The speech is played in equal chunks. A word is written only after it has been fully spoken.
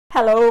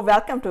Hello,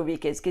 welcome to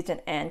VK's Kitchen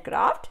and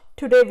Craft.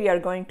 Today we are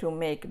going to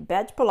make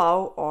veg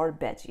pulao or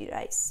veggie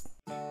rice.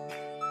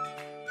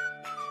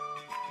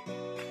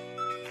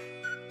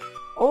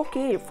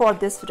 Okay, for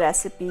this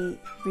recipe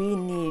we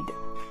need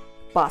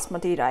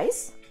basmati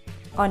rice,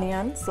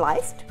 onion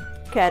sliced,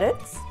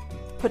 carrots,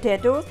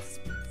 potatoes,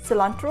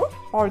 cilantro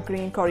or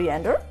green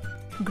coriander,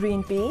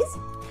 green peas,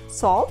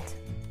 salt,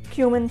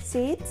 cumin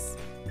seeds,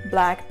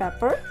 black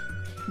pepper,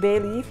 bay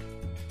leaf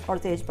or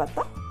Tej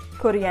Patta,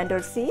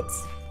 coriander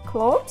seeds,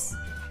 cloves,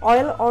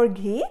 oil or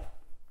ghee,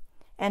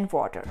 and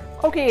water.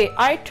 Okay,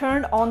 I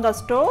turned on the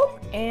stove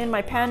and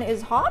my pan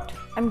is hot.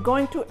 I'm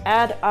going to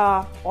add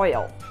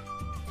oil.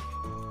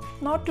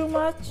 Not too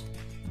much.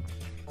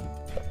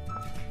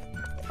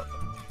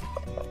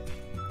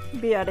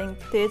 Be adding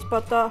Tej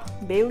Patta,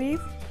 bay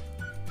leaf,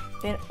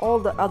 and all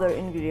the other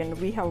ingredients.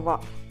 We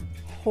have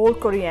whole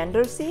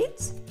coriander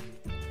seeds,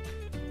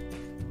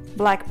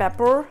 black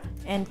pepper,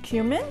 and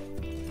cumin,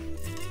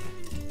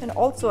 and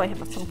also I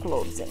have some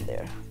cloves in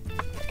there.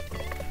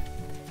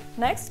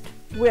 Next,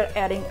 we're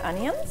adding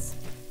onions.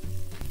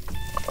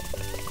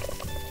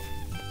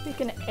 We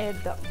can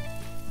add the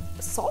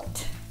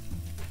salt.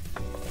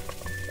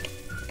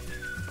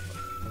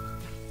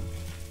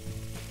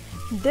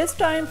 This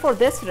time for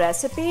this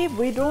recipe,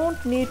 we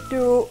don't need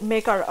to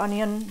make our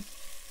onion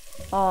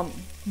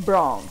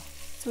brown.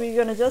 So we're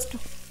gonna just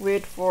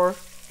wait for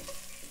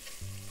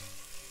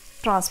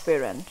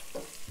transparent.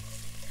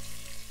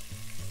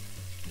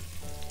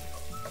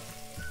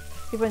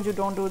 Even if you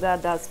don't do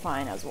that, that's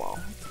fine as well.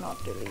 It's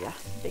not really a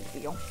big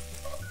deal.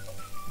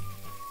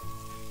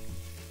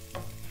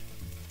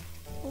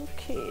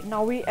 Okay,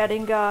 now we're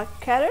adding a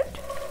carrot.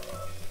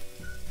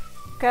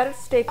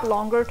 Carrots take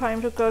longer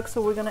time to cook,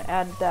 so we're gonna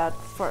add that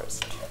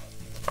first.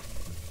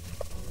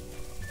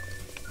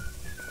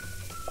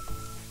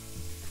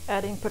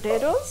 Adding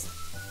potatoes.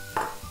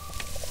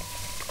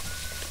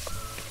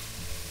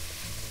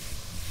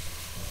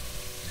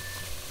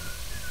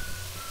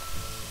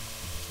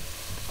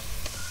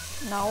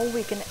 Now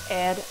we can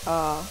add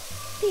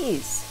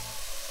peas.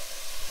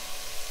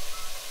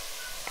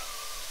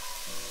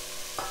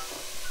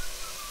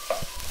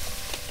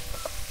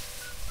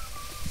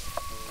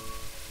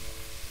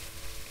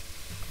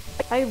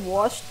 I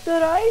washed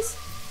the rice,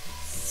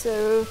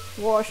 so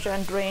washed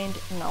and drained.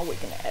 Now we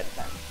can add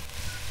them.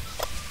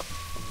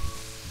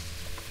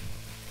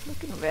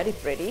 Looking very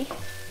pretty.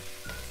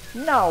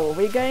 Now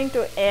we're going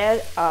to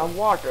add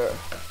water.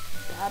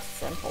 That's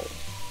simple.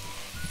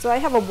 So I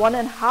have a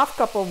 1.5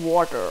 cup of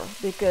water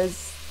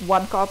because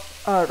 1 cup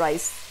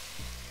rice.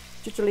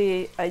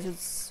 Usually I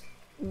use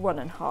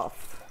 1.5.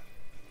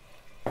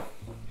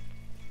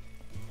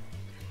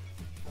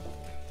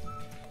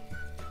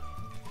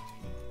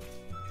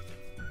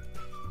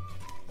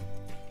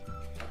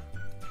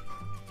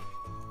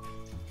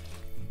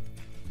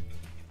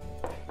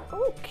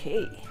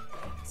 Okay.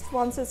 So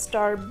once it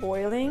starts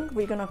boiling,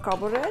 we're gonna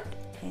cover it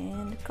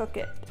and cook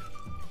it.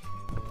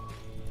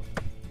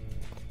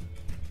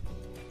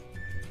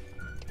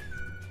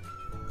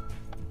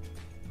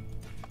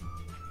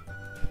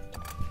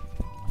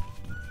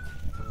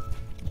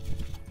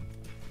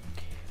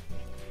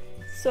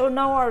 So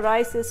now our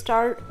rice is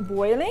start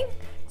boiling.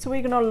 So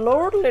we're gonna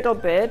lower a little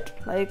bit,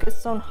 like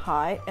it's on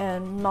high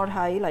and not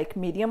high, like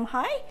medium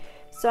high.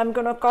 So I'm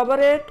gonna cover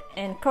it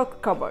and cook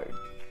covered.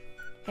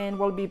 And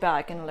we'll be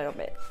back in a little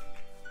bit.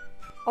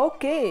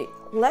 Okay,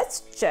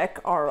 let's check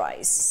our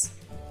rice.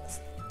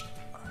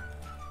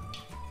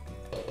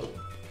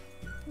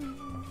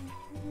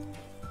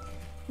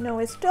 No,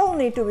 it still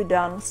need to be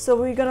done. So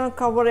we're gonna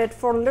cover it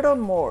for a little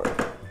more.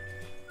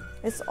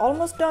 It's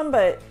almost done,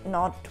 but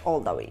not all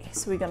the way.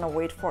 So we're gonna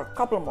wait for a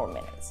couple more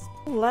minutes.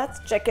 Let's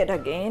check it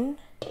again.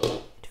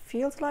 It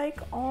feels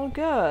like all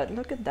good.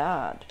 Look at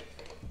that.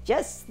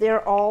 Yes,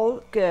 they're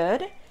all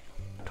good.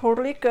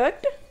 Totally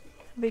cooked.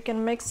 We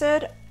can mix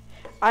it.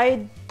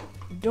 I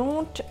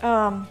don't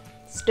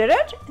stir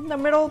it in the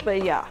middle,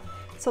 but yeah.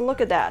 So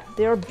look at that.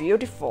 They're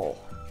beautiful.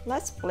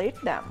 Let's plate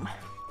them.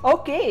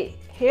 Okay,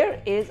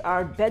 here is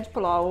our veg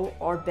pulao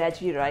or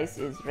veggie rice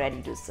is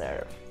ready to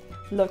serve.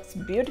 Looks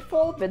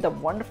beautiful with a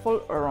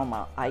wonderful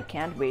aroma. I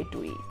can't wait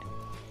to eat.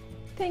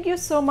 Thank you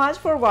so much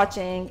for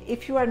watching.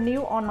 If you are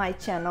new on my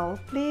channel,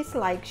 please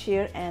like,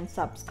 share and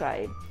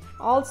subscribe.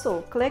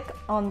 Also click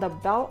on the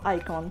bell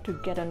icon to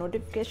get a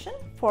notification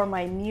for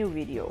my new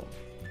video.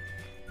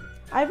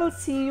 I will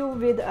see you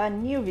with a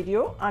new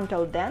video.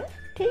 Until then,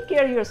 take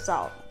care of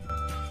yourself.